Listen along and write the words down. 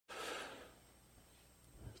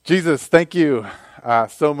Jesus, thank you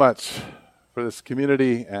so much for this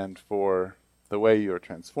community and for the way you are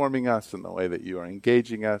transforming us and the way that you are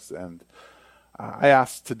engaging us. And I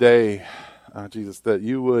ask today, Jesus, that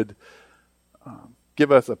you would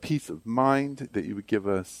give us a peace of mind, that you would give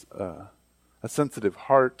us a sensitive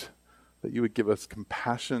heart, that you would give us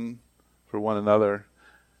compassion for one another.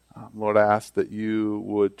 Lord, I ask that you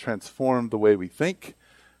would transform the way we think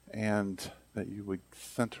and that you would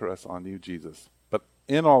center us on you, Jesus. But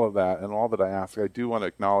in all of that and all that I ask, I do want to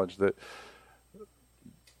acknowledge that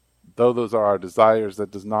though those are our desires,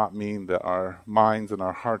 that does not mean that our minds and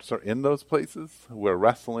our hearts are in those places. We're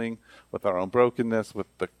wrestling with our own brokenness, with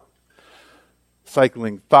the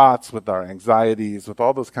cycling thoughts, with our anxieties, with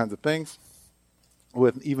all those kinds of things,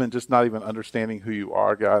 with even just not even understanding who you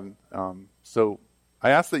are, God. So I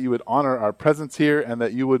ask that you would honor our presence here and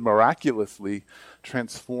that you would miraculously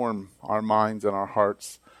transform our minds and our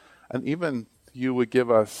hearts. And even you would give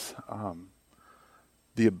us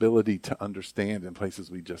the ability to understand in places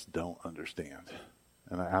we just don't understand.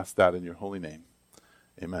 And I ask that in your holy name.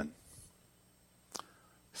 Amen.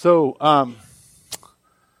 So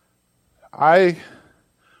I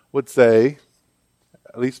would say,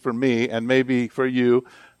 at least for me, and maybe for you,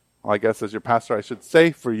 well, I guess as your pastor I should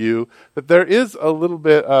say for you, that there is a little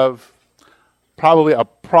bit of probably a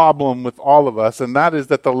problem with all of us, and that is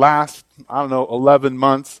that the last, 11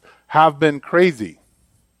 months have been crazy,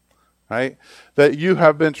 right? That you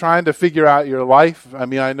have been trying to figure out your life. I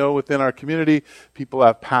mean, I know within our community, people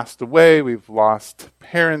have passed away. We've lost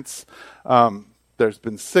parents. There's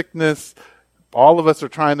been sickness. All of us are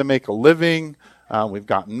trying to make a living. We've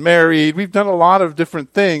gotten married. We've done a lot of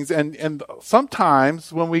different things. And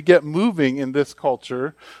sometimes when we get moving in this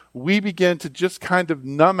culture, we begin to just kind of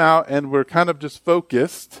numb out and we're kind of just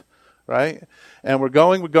focused, right? And we're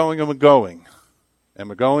going, and we're going. And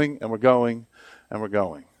we're going, and we're going, and we're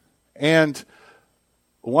going. And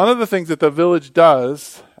one of the things that the village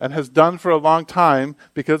does and has done for a long time,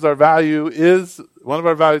 because one of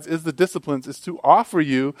our values is the disciplines, is to offer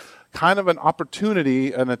you kind of an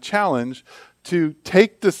opportunity and a challenge to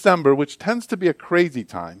take December, which tends to be a crazy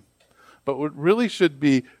time, but what really should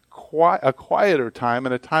be a quieter time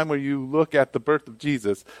and a time where you look at the birth of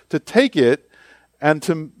Jesus, to take it and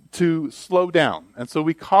to slow down. And so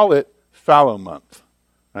we call it Fallow Month,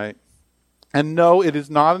 right? And no, it is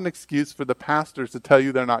not an excuse for the pastors to tell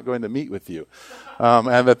you they're not going to meet with you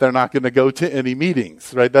and that they're not going to go to any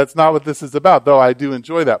meetings, right? That's not what this is about, though I do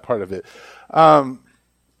enjoy that part of it.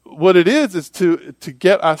 What it is to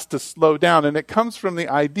get us to slow down, and it comes from the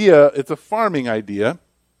idea, it's a farming idea.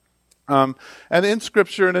 And in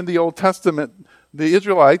Scripture and in the Old Testament, the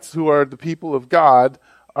Israelites, who are the people of God,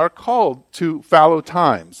 are called to fallow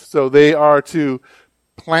times. So they are to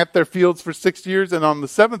plant their fields for 6 years, and on the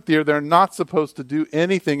seventh year, they're not supposed to do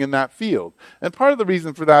anything in that field. And part of the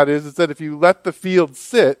reason for that is that if you let the field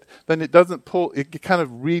sit, then it doesn't it kind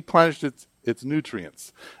of replenishes its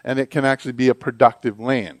nutrients, and it can actually be a productive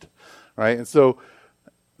land, right? And so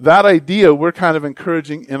that idea we're kind of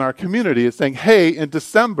encouraging in our community is saying, hey, in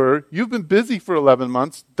December, you've been busy for 11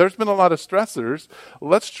 months. There's been a lot of stressors.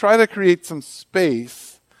 Let's try to create some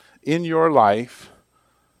space in your life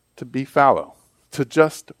to be fallow, to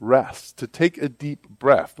just rest, to take a deep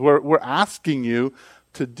breath. We're asking you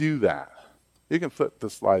to do that. You can flip the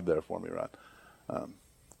slide there for me, Rod.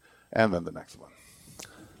 And then the next one.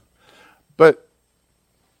 But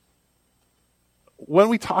when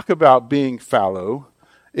we talk about being fallow,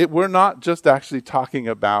 we're not just actually talking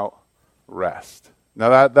about rest.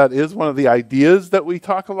 Now that is one of the ideas that we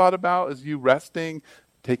talk a lot about, is you resting,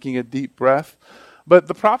 taking a deep breath. But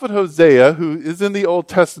the prophet Hosea, who is in the Old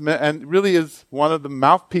Testament and really is one of the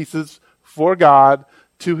mouthpieces for God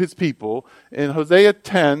to his people, in Hosea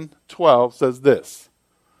 10:12 says this: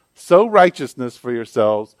 "Sow righteousness for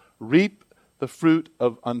yourselves, reap the fruit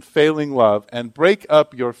of unfailing love, and break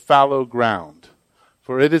up your fallow ground.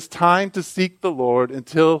 For it is time to seek the Lord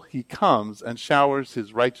until he comes and showers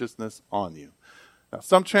his righteousness on you." Now,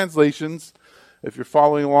 some translations, if you're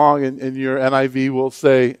following along in your NIV, will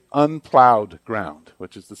say unplowed ground,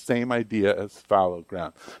 which is the same idea as fallow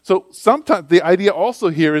ground. So sometimes the idea also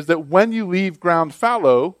here is that when you leave ground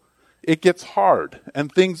fallow, it gets hard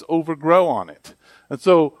and things overgrow on it. And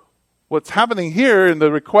so what's happening here in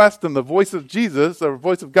the request and the voice of Jesus, or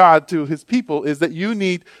voice of God to his people, is that you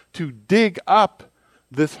need to dig up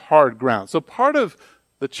this hard ground. So part of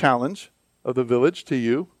the challenge of the village to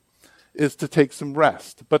you is to take some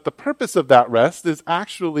rest. But the purpose of that rest is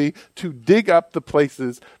actually to dig up the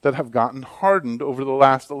places that have gotten hardened over the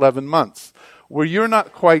last 11 months, where you're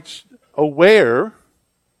not quite aware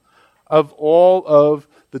of all of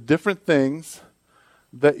the different things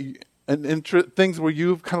things where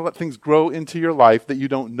you've kind of let things grow into your life that you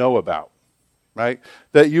don't know about, right?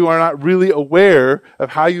 That you are not really aware of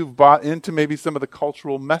how you've bought into maybe some of the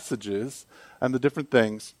cultural messages and the different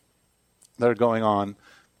things that are going on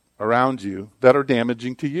around you that are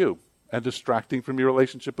damaging to you and distracting from your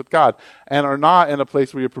relationship with God, and are not in a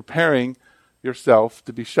place where you're preparing yourself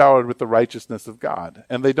to be showered with the righteousness of God.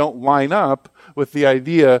 And they don't line up with the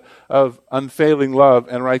idea of unfailing love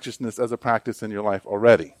and righteousness as a practice in your life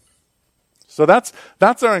already. So that's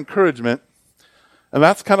our encouragement, and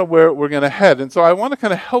that's kind of where we're going to head. And so I want to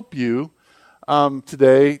kind of help you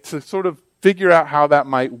today to sort of figure out how that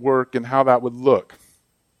might work and how that would look.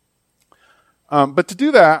 But to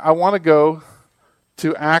do that, I want to go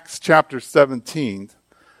to Acts chapter 17.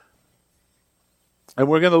 And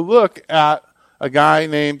we're going to look at a guy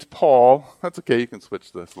named Paul. That's okay, you can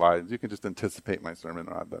switch the slides. You can just anticipate my sermon,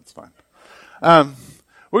 Rod. That's fine.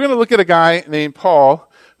 We're going to look at a guy named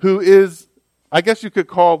Paul who is, I guess you could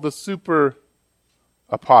call the super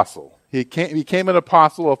apostle. He became an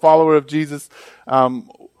apostle, a follower of Jesus, kind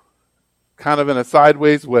of in a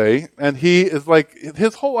sideways way. And he is like,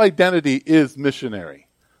 his whole identity is missionary.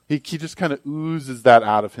 He just kind of oozes that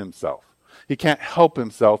out of himself. He can't help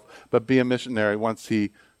himself but be a missionary once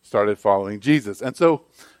he started following Jesus. And so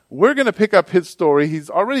we're going to pick up his story. He's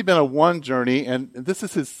already been on one journey, and this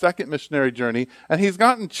is his second missionary journey. And he's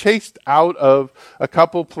gotten chased out of a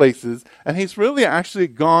couple places, and he's really actually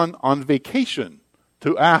gone on vacation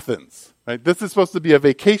to Athens. Right? This is supposed to be a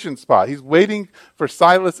vacation spot. He's waiting for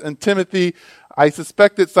Silas and Timothy. I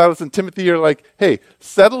suspect that Silas and Timothy are like, hey,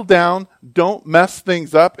 settle down. Don't mess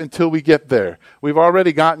things up until we get there. We've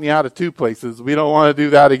already gotten you out of two places. We don't want to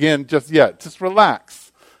do that again just yet. Just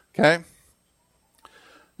relax. Okay?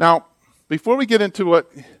 Now, before we get into what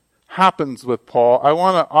happens with Paul, I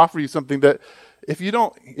want to offer you something that if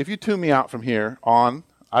you tune me out from here on,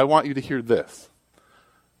 I want you to hear this.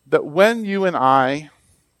 That when you and I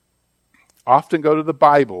often go to the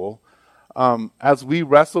Bible, as we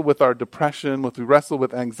wrestle with our depression, when we wrestle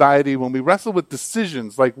with anxiety, when we wrestle with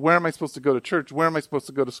decisions like where am I supposed to go to church, where am I supposed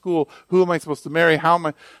to go to school, who am I supposed to marry,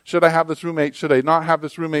 should I have this roommate, should I not have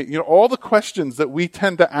this roommate, all the questions that we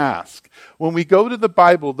tend to ask. When we go to the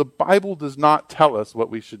Bible does not tell us what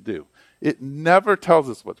we should do. It never tells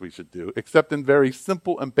us what we should do, except in very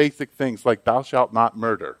simple and basic things like thou shalt not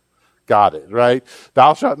murder. Got it, right?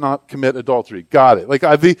 Thou shalt not commit adultery. Got it. Like,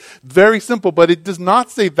 very simple, but it does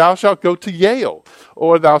not say thou shalt go to Yale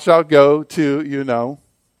or thou shalt go to,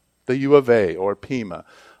 the U of A or Pima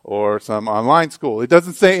or some online school. It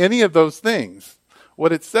doesn't say any of those things.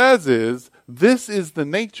 What it says is, this is the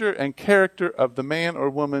nature and character of the man or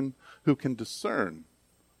woman who can discern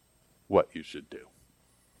what you should do.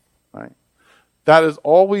 Right? That is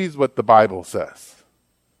always what the Bible says.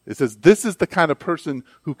 It says this is the kind of person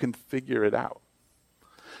who can figure it out.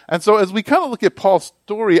 And so as we kind of look at Paul's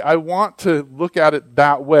story, I want to look at it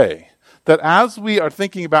that way. That as we are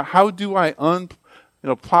thinking about how do I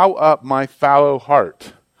plow up my fallow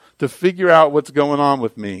heart to figure out what's going on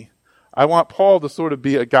with me, I want Paul to sort of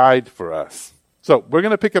be a guide for us. So we're going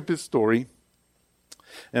to pick up his story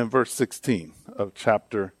in verse 16 of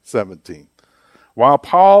chapter 17. While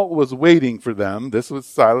Paul was waiting for them, this was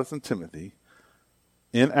Silas and Timothy,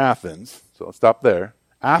 in Athens, so I'll stop there.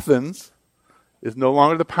 Athens is no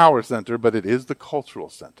longer the power center, but it is the cultural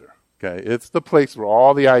center. Okay, it's the place where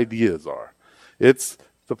all the ideas are. It's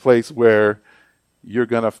the place where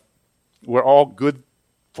where all good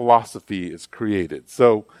philosophy is created.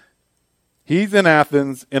 So he's in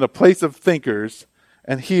Athens, in a place of thinkers,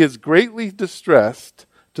 and he is greatly distressed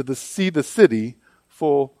to see the city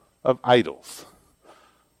full of idols.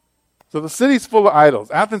 So the city's full of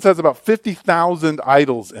idols. Athens has about 50,000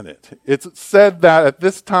 idols in it. It's said that at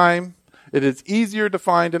this time, it is easier to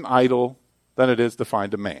find an idol than it is to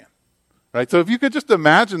find a man. Right? So if you could just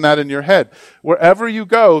imagine that in your head, wherever you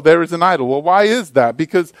go, there is an idol. Well, why is that?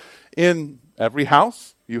 Because in every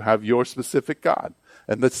house, you have your specific God.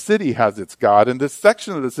 And the city has its God, and this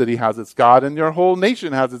section of the city has its God, and your whole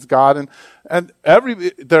nation has its God, and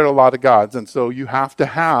there are a lot of gods. And so you have to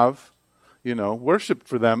have, worship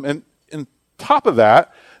for them. And on top of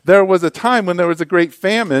that, there was a time when there was a great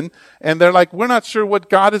famine, and they're like, we're not sure what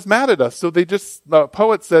God is mad at us. So the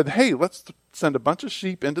poet said, hey, let's send a bunch of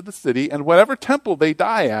sheep into the city, and whatever temple they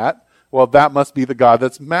die at, well, that must be the God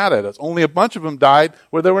that's mad at us. Only a bunch of them died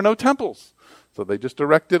where there were no temples. So they just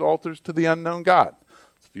erected altars to the unknown God.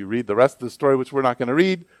 So if you read the rest of the story, which we're not going to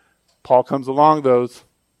read, Paul comes along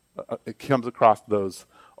it comes across those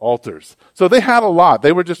altars. So they had a lot.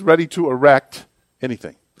 They were just ready to erect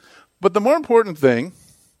anything. But the more important thing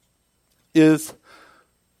is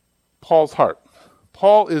Paul's heart.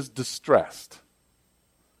 Paul is distressed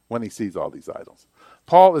when he sees all these idols.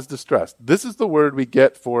 Paul is distressed. This is the word we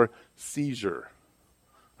get for seizure.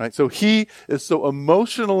 Right? So he is so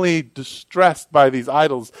emotionally distressed by these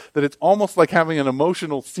idols that it's almost like having an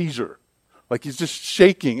emotional seizure. Like he's just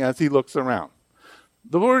shaking as he looks around.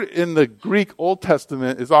 The word in the Greek Old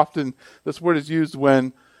Testament is often, this word is used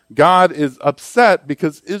when God is upset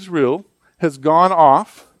because Israel has gone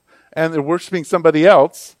off and they're worshiping somebody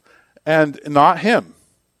else and not him.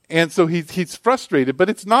 And so he's frustrated, but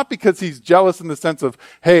it's not because he's jealous in the sense of,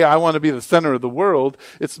 hey, I want to be the center of the world.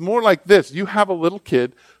 It's more like this. You have a little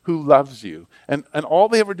kid who loves you. And all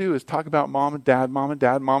they ever do is talk about mom and dad, mom and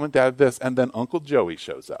dad, mom and dad this, and then Uncle Joey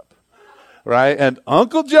shows up. Right? And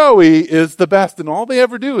Uncle Joey is the best. And all they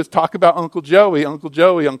ever do is talk about Uncle Joey, Uncle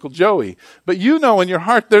Joey, Uncle Joey. But you know in your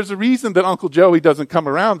heart there's a reason that Uncle Joey doesn't come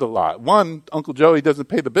around a lot. One, Uncle Joey doesn't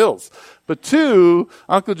pay the bills. But two,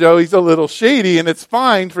 Uncle Joey's a little shady, and it's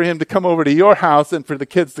fine for him to come over to your house and for the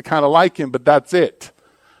kids to kind of like him, but that's it.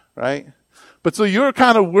 Right? But so you're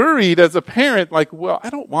kind of worried as a parent, like, well, I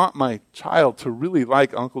don't want my child to really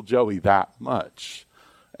like Uncle Joey that much.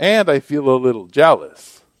 And I feel a little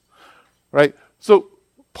jealous. Right? So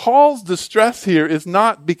Paul's distress here is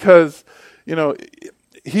not because,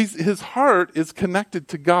 his heart is connected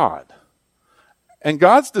to God. And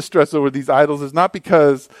God's distress over these idols is not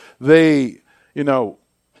because they're not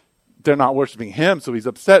worshiping him, so he's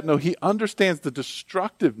upset. No, he understands the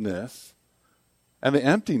destructiveness and the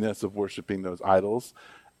emptiness of worshiping those idols.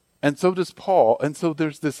 And so does Paul. And so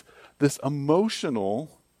there's this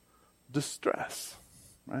emotional distress.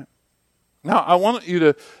 Right? Now, I want you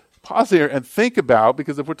to pause here and think about,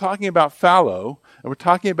 because if we're talking about fallow and we're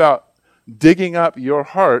talking about digging up your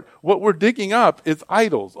heart, what we're digging up is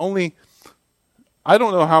idols. Only, I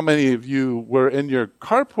don't know how many of you were in your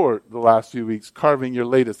carport the last few weeks carving your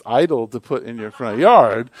latest idol to put in your front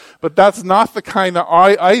yard, but that's not the kind of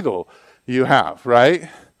idol you have, right?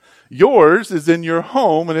 Yours is in your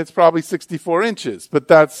home and it's probably 64 inches, but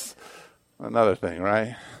that's another thing,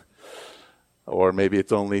 right? Or maybe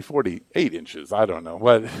it's only 48 inches. I don't know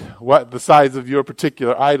what the size of your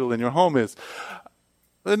particular idol in your home is.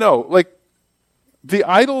 No, like the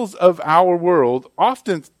idols of our world,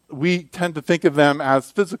 often we tend to think of them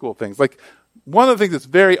as physical things. Like one of the things that's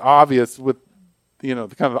very obvious with, the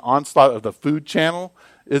kind of onslaught of the food channel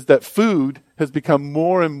is that food has become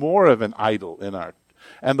more and more of an idol in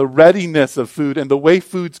and the readiness of food and the way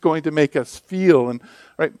food's going to make us feel. And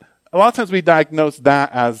right, a lot of times we diagnose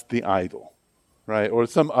that as the idol. Right, or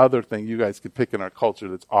some other thing you guys could pick in our culture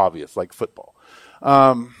that's obvious, like football,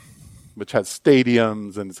 which has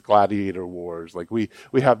stadiums and it's gladiator wars. Like we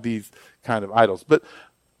have these kind of idols. But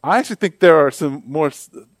I actually think there are some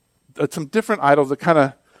different idols that kind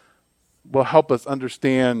of will help us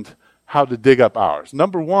understand how to dig up ours.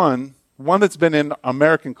 Number one that's been in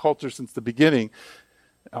American culture since the beginning,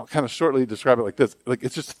 I'll kind of shortly describe it like this. Like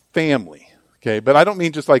it's just family. Okay, but I don't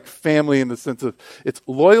mean just like family in the sense of it's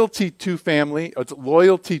loyalty to family, it's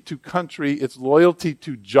loyalty to country, it's loyalty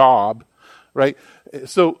to job, right?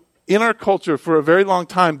 So in our culture for a very long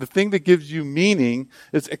time, the thing that gives you meaning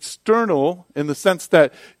is external in the sense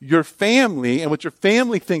that your family and what your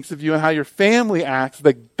family thinks of you and how your family acts,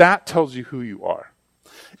 like that tells you who you are.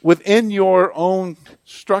 Within your own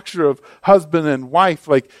structure of husband and wife,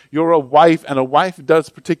 like you're a wife and a wife does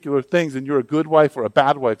particular things and you're a good wife or a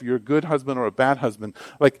bad wife, you're a good husband or a bad husband.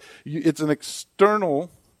 Like it's an external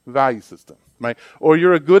value system, right? Or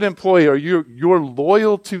you're a good employee or you're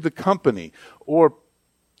loyal to the company or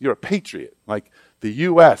you're a patriot. Like the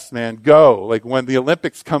U.S., man, go. Like when the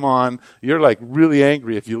Olympics come on, you're like really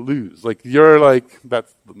angry if you lose. Like you're like,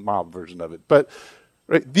 that's the mob version of it. But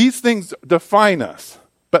right, these things define us.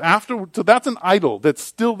 But so that's an idol that's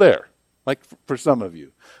still there, like for some of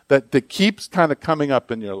you, that keeps kind of coming up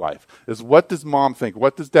in your life, is what does mom think?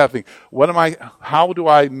 What does dad think? How do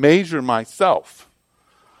I measure myself?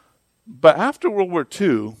 But after World War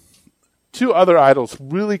II, two other idols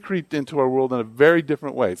really creeped into our world in a very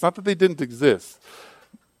different way. It's not that they didn't exist,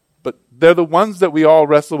 but they're the ones that we all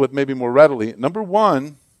wrestle with maybe more readily. Number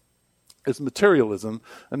one is materialism,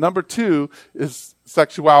 and number two is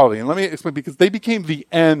sexuality. And let me explain, because they became the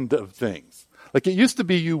end of things. Like it used to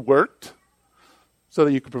be you worked so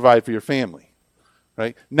that you could provide for your family,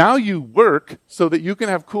 right? Now you work so that you can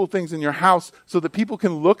have cool things in your house so that people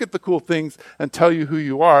can look at the cool things and tell you who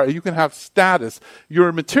you are. You can have status.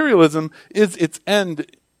 Your materialism is its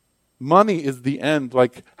end. Money is the end.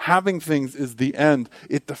 Like having things is the end.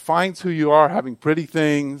 It defines who you are, having pretty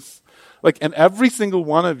things. And every single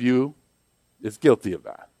one of you is guilty of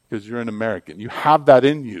that because you're an American. You have that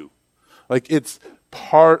in you. Like it's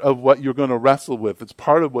part of what you're going to wrestle with. It's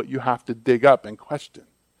part of what you have to dig up and question.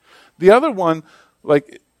 The other one,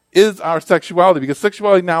 is our sexuality, because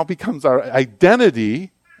sexuality now becomes our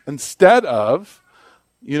identity instead of,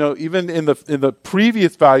 even in the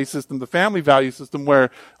previous value system, the family value system,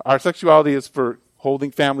 where our sexuality is for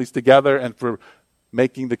holding families together and for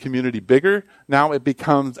making the community bigger. Now it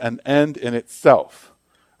becomes an end in itself,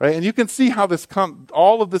 right? And you can see how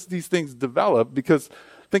all of these things develop, because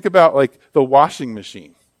think about the washing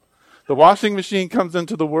machine. The washing machine comes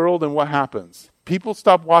into the world, and what happens? People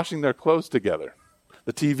stop washing their clothes together.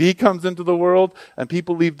 The TV comes into the world, and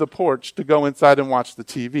people leave the porch to go inside and watch the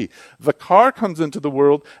TV. The car comes into the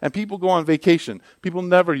world, and people go on vacation. People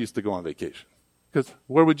never used to go on vacation, because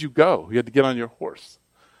where would you go? You had to get on your horse.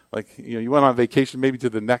 You went on vacation maybe to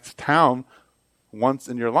the next town once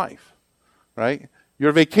in your life, right?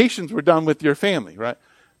 Your vacations were done with your family, right?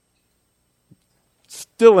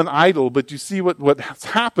 Still an idol, but you see what's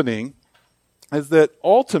happening is that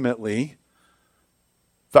ultimately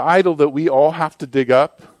the idol that we all have to dig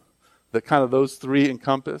up, that kind of those three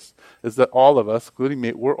encompass, is that all of us, including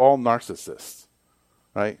me, we're all narcissists,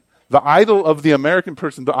 right? The idol of the American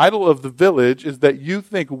person, the idol of the village, is that you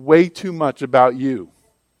think way too much about you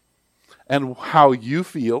and how you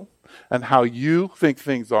feel and how you think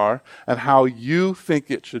things are and how you think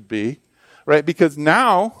it should be, right? Because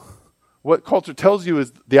now what culture tells you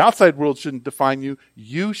is the outside world shouldn't define you,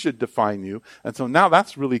 you should define you. And so now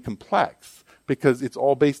that's really complex, because it's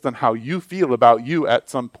all based on how you feel about you at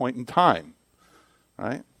some point in time,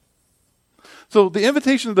 right? So the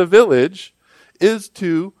invitation of the village is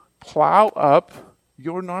to plow up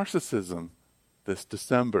your narcissism this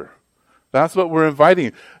December. That's what we're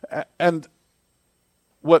inviting. And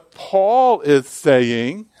what Paul is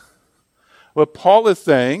saying,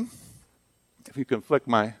 if you can flick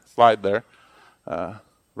my slide there,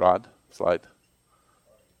 Rod, slide.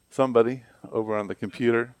 Somebody over on the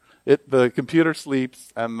computer. The computer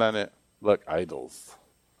sleeps, and then idols.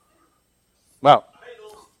 Wow.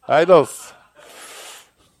 Idols.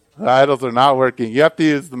 The idols are not working. You have to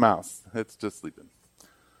use the mouse. It's just sleeping.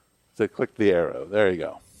 So click the arrow. There you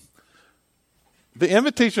go. The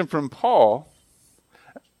invitation from Paul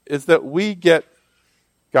is that we get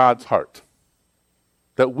God's heart.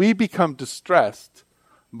 That we become distressed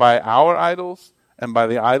by our idols and by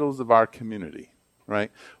the idols of our community,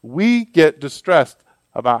 right? We get distressed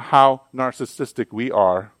about how narcissistic we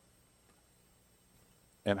are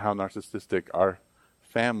and how narcissistic our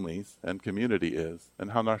families and community is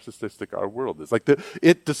and how narcissistic our world is.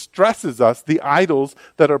 It distresses us, the idols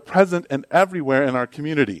that are present and everywhere in our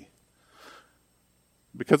community.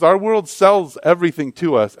 Because our world sells everything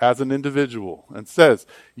to us as an individual and says,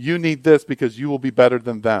 you need this because you will be better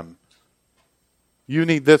than them. You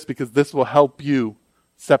need this because this will help you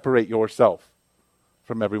separate yourself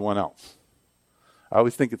from everyone else. I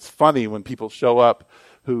always think it's funny when people show up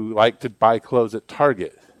who like to buy clothes at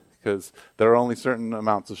Target, because there are only certain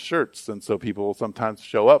amounts of shirts, and so people will sometimes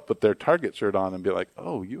show up with their Target shirt on and be like,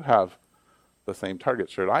 oh, you have the same Target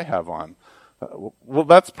shirt I have on. Well,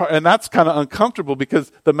 that's kind of uncomfortable,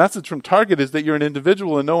 because the message from Target is that you're an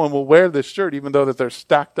individual and no one will wear this shirt, even though that they're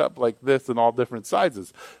stacked up like this in all different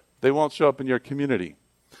sizes. They won't show up in your community.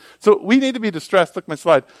 So we need to be distressed, look at my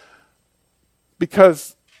slide,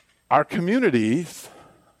 because our communities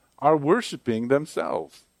are worshiping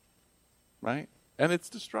themselves, right? And it's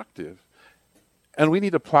destructive. And we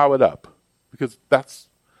need to plow it up, because that's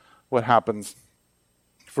what happens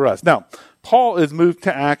for us. Now, Paul is moved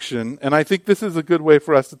to action, and I think this is a good way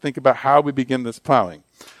for us to think about how we begin this plowing.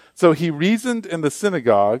 So he reasoned in the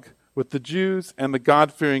synagogue with the Jews and the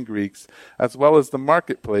God-fearing Greeks, as well as the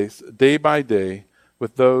marketplace, day by day,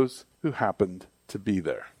 with those who happened to be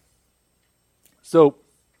there. So,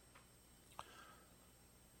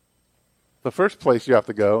 the first place you have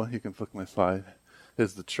to go, you can flick my slide,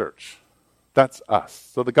 is the church. That's us.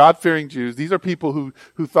 So the God-fearing Jews, these are people who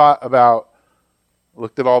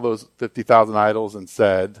looked at all those 50,000 idols and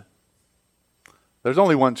said, there's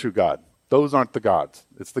only one true God. Those aren't the gods.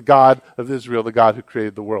 It's the God of Israel, the God who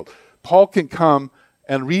created the world. Paul can come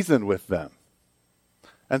and reason with them.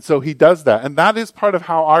 And so he does that. And that is part of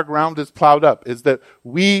how our ground is plowed up, is that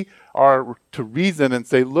we are to reason and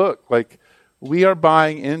say, look, we are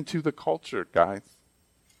buying into the culture, guys.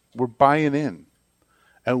 We're buying in.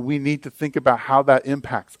 And we need to think about how that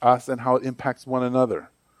impacts us and how it impacts one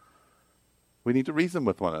another. We need to reason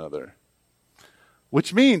with one another.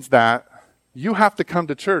 Which means that you have to come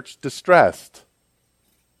to church distressed.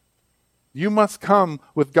 You must come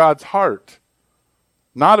with God's heart.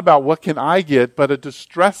 Not about what can I get, but a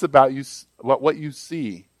distress about what you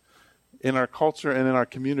see in our culture and in our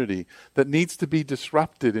community that needs to be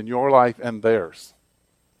disrupted in your life and theirs.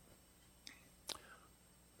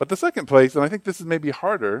 But the second place, and I think this is maybe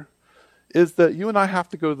harder, is that you and I have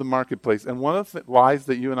to go to the marketplace. And one of the lies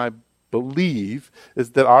that you and I believe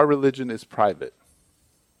is that our religion is private,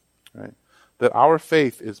 right? That our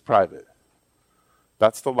faith is private.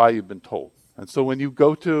 That's the lie you've been told. And so when you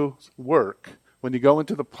go to work, when you go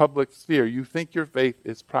into the public sphere, you think your faith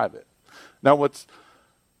is private. Now, what's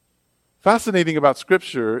fascinating about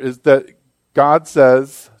Scripture is that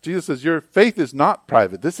Jesus says, your faith is not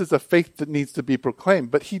private. This is a faith that needs to be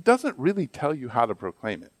proclaimed. But he doesn't really tell you how to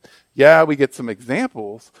proclaim it. Yeah, we get some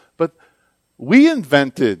examples, but we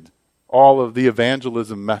invented all of the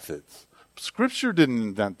evangelism methods. Scripture didn't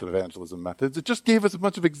invent the evangelism methods. It just gave us a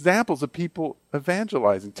bunch of examples of people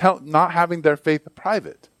evangelizing, not having their faith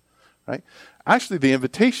private. Right? Actually, the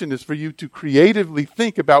invitation is for you to creatively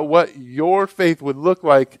think about what your faith would look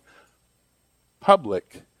like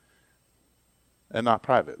public and not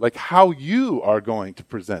private. Like how you are going to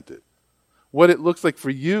present it. What it looks like for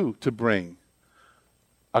you to bring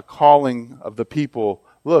a calling of the people.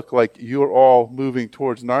 Look, like you're all moving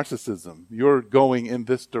towards narcissism. You're going in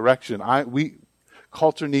this direction.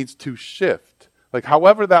 Culture needs to shift. Like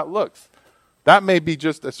however that looks. That may be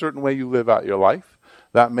just a certain way you live out your life.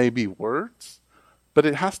 That may be words. But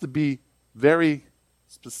it has to be very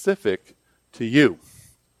specific to you.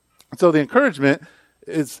 And so the encouragement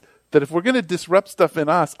is that if we're going to disrupt stuff in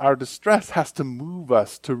us, our distress has to move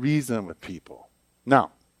us to reason with people.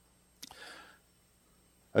 Now,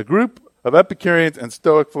 a group of Epicureans and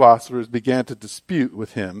Stoic philosophers began to dispute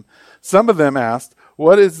with him. Some of them asked,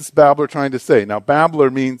 what is this babbler trying to say? Now, babbler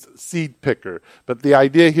means seed picker. But the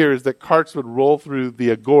idea here is that carts would roll through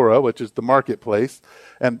the agora, which is the marketplace.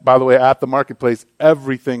 And by the way, at the marketplace,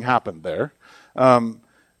 everything happened there. And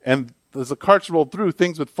as the carts rolled through,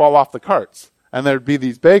 things would fall off the carts. And there'd be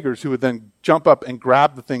these beggars who would then jump up and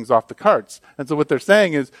grab the things off the carts. And so what they're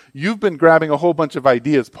saying is, you've been grabbing a whole bunch of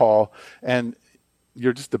ideas, Paul, and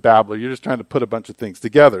you're just a babbler. You're just trying to put a bunch of things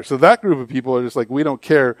together. So that group of people are just like, we don't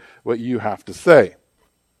care what you have to say.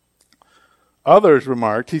 Others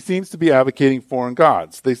remarked, he seems to be advocating foreign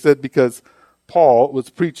gods. They said because Paul was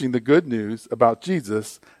preaching the good news about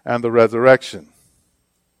Jesus and the resurrection.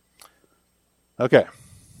 Okay.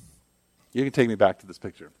 You can take me back to this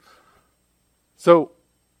picture. So,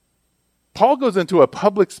 Paul goes into a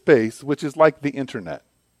public space, which is like the internet.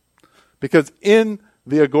 Because in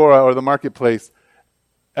the agora or the marketplace,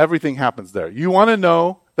 everything happens there. You want to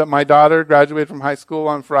know that my daughter graduated from high school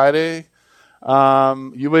on Friday?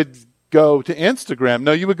 You would go to Instagram.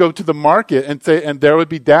 No, you would go to the market and say, and there would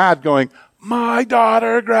be dad going, my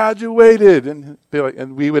daughter graduated. And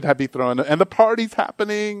we would be throwing, and the party's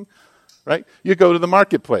happening. Right? You go to the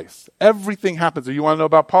marketplace. Everything happens there. You want to know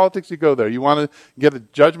about politics? You go there. You want to get a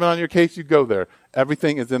judgment on your case? You go there.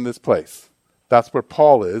 Everything is in this place. That's where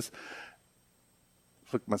Paul is.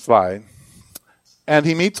 Flick my slide. And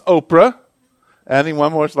he meets Oprah. And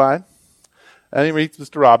one more slide. And he meets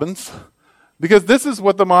Mr. Robbins. Because this is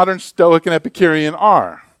what the modern Stoic and Epicurean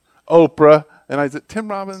are. Oprah. And is it Tim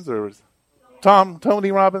Robbins or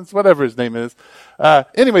Tony Robbins? Whatever his name is.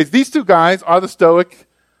 Anyways, these two guys are the Stoic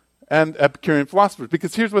and Epicurean philosophers,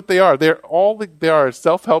 because here's what they are. They are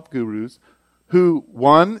self-help gurus who,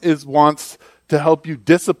 one wants to help you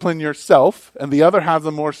discipline yourself, and the other has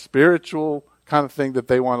a more spiritual kind of thing that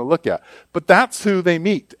they want to look at. But that's who they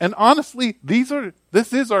meet. And honestly,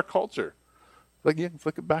 this is our culture. Like you can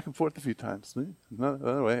flick it back and forth a few times.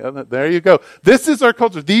 Other way. There you go. This is our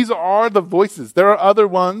culture. These are the voices. There are other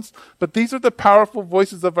ones, but these are the powerful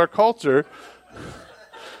voices of our culture.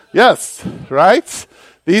 Yes, right?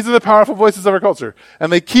 These are the powerful voices of our culture.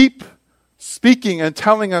 And they keep speaking and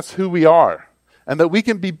telling us who we are and that we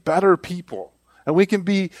can be better people. And we can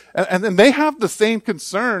be, and they have the same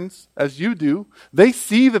concerns as you do. They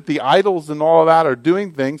see that the idols and all of that are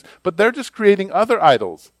doing things, but they're just creating other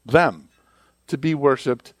idols, them, to be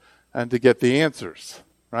worshipped and to get the answers,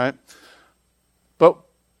 right? But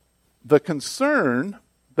the concern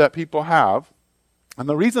that people have, and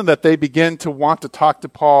the reason that they begin to want to talk to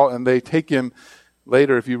Paul and they take him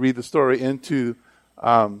later, if you read the story, into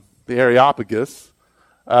the Areopagus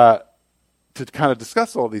to kind of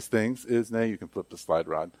discuss all these things is, now you can flip the slide,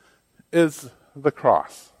 Rod, is the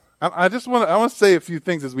cross. And I want to say a few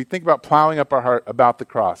things as we think about plowing up our heart about the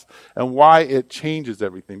cross and why it changes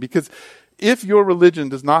everything. Because if your religion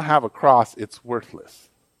does not have a cross, it's worthless.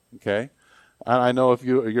 Okay? And I know if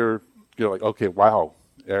you're like, okay, wow,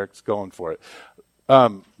 Eric's going for it.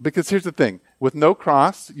 Because here's the thing. With no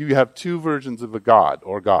cross, you have two versions of a god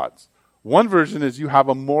or gods. One version is you have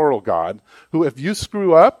a moral God who, if you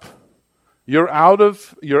screw up, You're out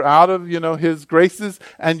of his graces,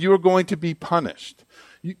 and you're going to be punished.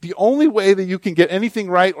 The only way that you can get anything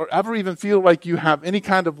right or ever even feel like you have any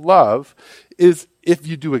kind of love is if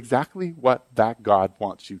you do exactly what that God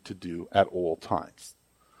wants you to do at all times,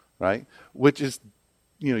 right? Which is,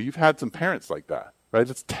 you've had some parents like that, right?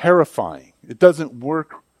 It's terrifying. It doesn't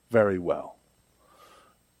work very well.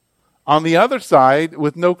 On the other side,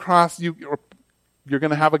 with no cross, you're going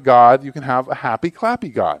to have a God, you can have a happy,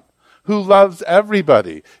 clappy God who loves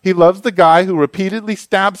everybody. He loves the guy who repeatedly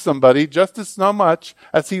stabs somebody just as so much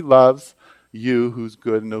as he loves you, who's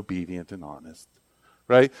good and obedient and honest,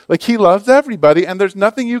 right? Like, he loves everybody, and there's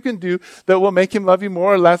nothing you can do that will make him love you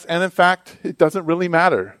more or less. And in fact, it doesn't really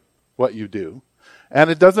matter what you do. And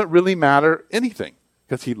it doesn't really matter anything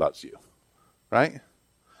because he loves you, right?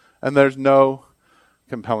 And there's no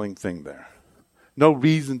compelling thing there. No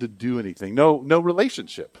reason to do anything. No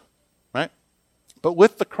relationship, right? But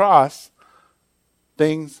with the cross,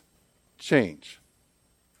 things change.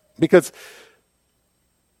 Because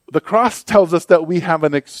the cross tells us that we have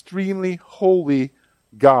an extremely holy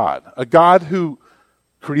God. A God who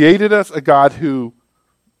created us, a God who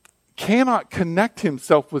cannot connect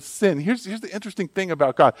himself with sin. Here's the interesting thing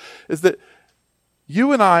about God, is that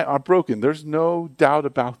you and I are broken. There's no doubt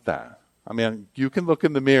about that. I mean, you can look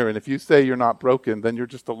in the mirror, and if you say you're not broken, then you're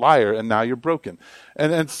just a liar, and now you're broken.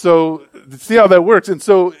 And so, see how that works. And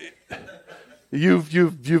so,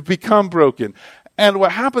 you've become broken. And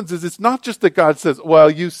what happens is, it's not just that God says,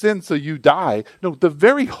 well, you sin, so you die. No, the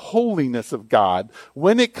very holiness of God,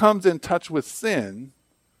 when it comes in touch with sin,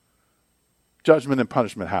 judgment and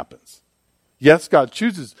punishment happens. Yes, God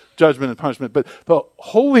chooses judgment and punishment, but the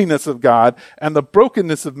holiness of God and the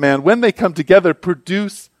brokenness of man, when they come together,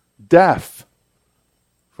 produce death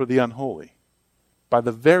for the unholy by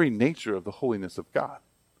the very nature of the holiness of God.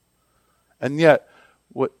 And yet,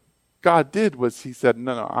 what God did was he said,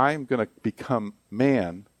 no, I'm going to become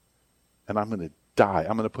man, and I'm going to die.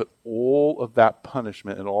 I'm going to put all of that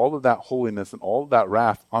punishment and all of that holiness and all of that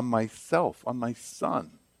wrath on myself, on my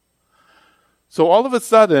son. So all of a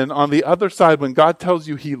sudden, on the other side, when God tells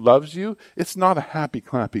you he loves you, it's not a happy,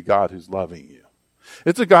 clappy God who's loving you.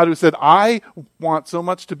 It's a God who said, I want so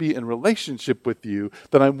much to be in relationship with you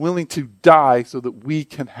that I'm willing to die so that we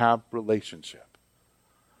can have relationship.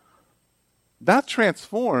 That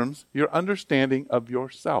transforms your understanding of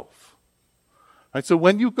yourself. Right, so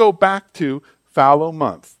when you go back to fallow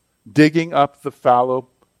month, digging up the fallow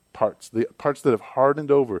parts, the parts that have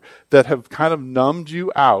hardened over, that have kind of numbed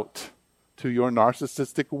you out to your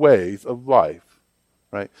narcissistic ways of life,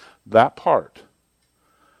 right? That part.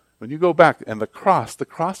 When you go back, and the cross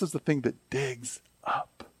is the thing that digs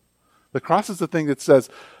up. The cross is the thing that says,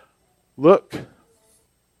 look,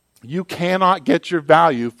 you cannot get your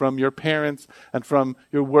value from your parents and from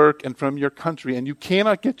your work and from your country, and you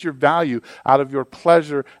cannot get your value out of your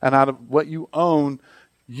pleasure and out of what you own.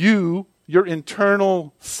 Your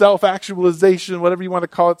internal self-actualization, whatever you want to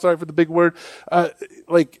call it, sorry for the big word,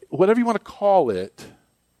 whatever you want to call it,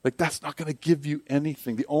 that's not going to give you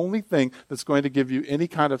anything. The only thing that's going to give you any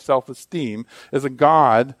kind of self-esteem is a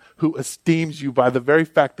God who esteems you by the very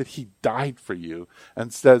fact that he died for you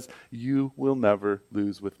and says, you will never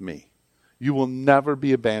lose with me. You will never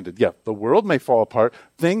be abandoned. Yeah, the world may fall apart.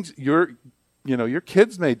 Your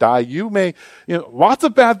kids may die. You may, lots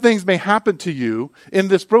of bad things may happen to you in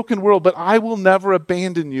this broken world, but I will never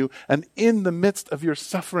abandon you. And in the midst of your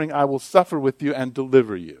suffering, I will suffer with you and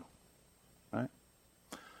deliver you.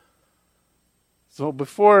 So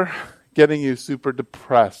before getting you super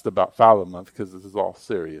depressed about Fallow Month, because this is all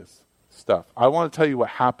serious stuff, I want to tell you what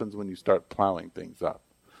happens when you start plowing things up.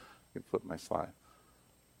 You can flip my slide.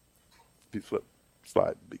 If you flip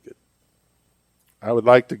slide, it'd be good. I would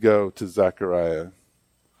like to go to Zechariah.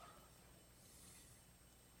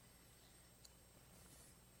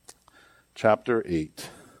 Chapter 8.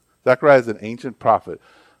 Zechariah is an ancient prophet,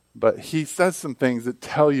 but he says some things that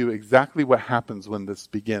tell you exactly what happens when this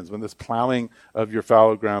begins, when this plowing of your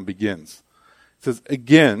fallow ground begins. It says,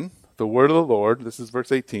 again, the word of the Lord, this is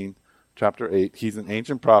verse 18, chapter 8. He's an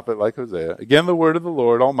ancient prophet like Hosea. Again, the word of the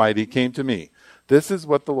Lord Almighty came to me. This is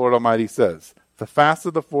what the Lord Almighty says. The fast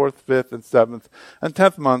of the 4th, 5th, and 7th, and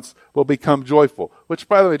 10th months will become joyful. Which,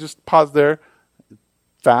 by the way, just pause there.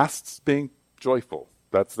 Fasts being joyful.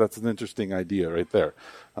 That's an interesting idea right there.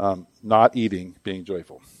 Not eating, being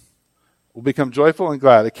joyful. Will become joyful and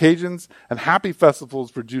glad, occasions and happy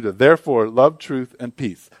festivals for Judah. Therefore, love, truth, and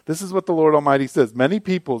peace. This is what the Lord Almighty says. Many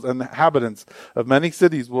peoples and inhabitants of many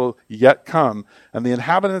cities will yet come, and the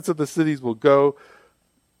inhabitants of the cities will go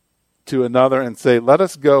to another and say, let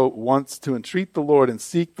us go once to entreat the Lord and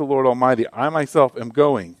seek the Lord Almighty. I myself am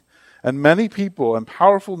going. And many people and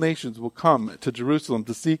powerful nations will come to Jerusalem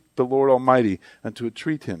to seek the Lord Almighty and to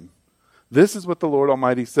entreat him. This is what the Lord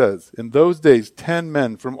Almighty says. In those days, 10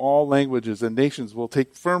 men from all languages and nations will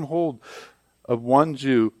take firm hold of one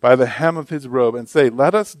Jew by the hem of his robe and say,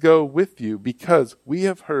 let us go with you because we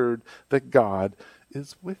have heard that God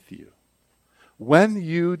is with you. When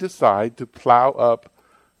you decide to plow up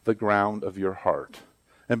the ground of your heart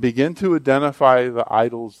and begin to identify the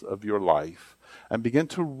idols of your life and begin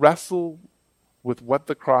to wrestle with what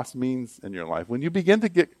the cross means in your life, when you begin to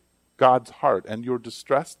get God's heart and you're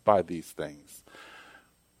distressed by these things,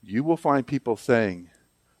 you will find people saying,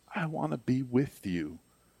 I want to be with you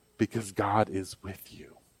because God is with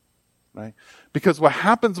you. Right? Because what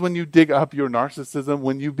happens when you dig up your narcissism,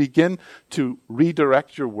 when you begin to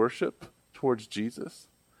redirect your worship towards Jesus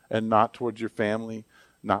and not towards your family,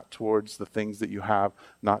 not towards the things that you have,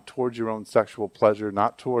 not towards your own sexual pleasure,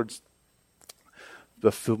 not towards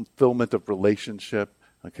the fulfillment of relationship.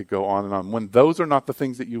 I could go on and on. When those are not the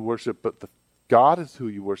things that you worship, but God is who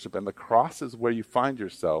you worship and the cross is where you find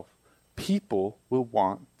yourself, people will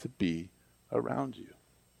want to be around you.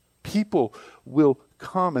 People will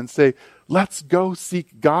come and say, let's go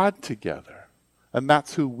seek God together. And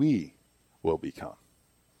that's who we will become.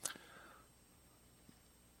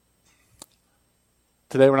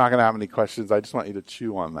 Today we're not going to have any questions. I just want you to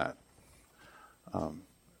chew on that.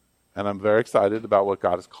 And I'm very excited about what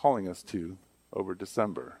God is calling us to over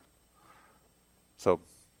December. So,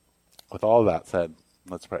 with all that said,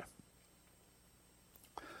 let's pray.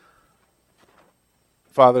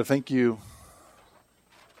 Father, thank you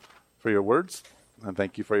for your words, and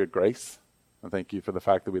thank you for your grace, and thank you for the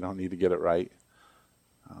fact that we don't need to get it right,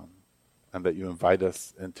 and that you invite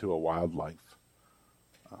us into a wild life.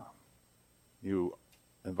 You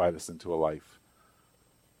invite us into a life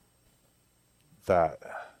that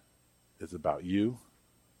is about you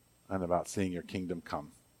and about seeing your kingdom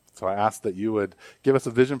come. So I ask that you would give us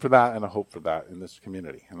a vision for that and a hope for that in this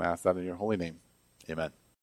community. And I ask that in your holy name. Amen.